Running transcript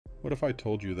What if I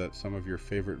told you that some of your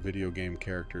favorite video game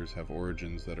characters have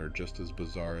origins that are just as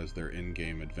bizarre as their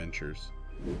in-game adventures?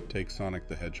 Take Sonic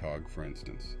the Hedgehog, for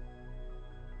instance.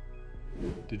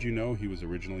 Did you know he was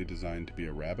originally designed to be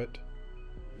a rabbit?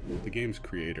 The game's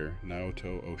creator,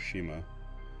 Naoto Oshima,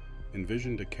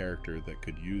 envisioned a character that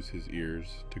could use his ears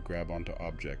to grab onto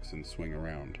objects and swing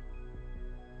around.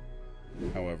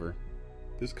 However,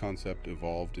 this concept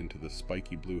evolved into the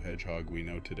spiky blue hedgehog we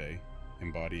know today,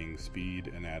 embodying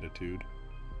speed and attitude.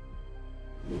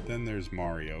 Then there's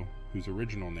Mario, whose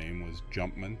original name was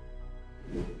Jumpman.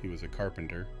 He was a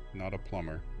carpenter, not a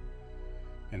plumber,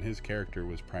 and his character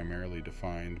was primarily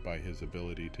defined by his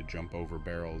ability to jump over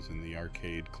barrels in the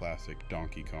arcade classic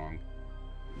Donkey Kong.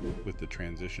 With the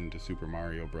transition to Super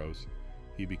Mario Bros.,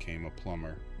 he became a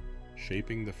plumber,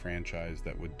 shaping the franchise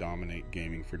that would dominate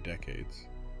gaming for decades.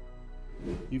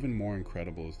 Even more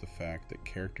incredible is the fact that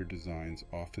character designs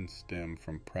often stem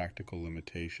from practical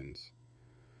limitations,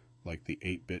 like the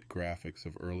 8-bit graphics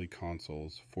of early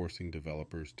consoles forcing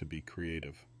developers to be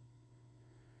creative.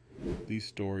 These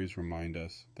stories remind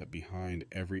us that behind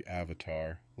every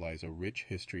avatar lies a rich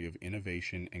history of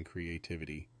innovation and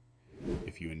creativity.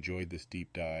 If you enjoyed this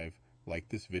deep dive, like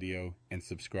this video and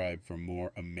subscribe for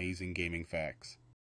more amazing gaming facts.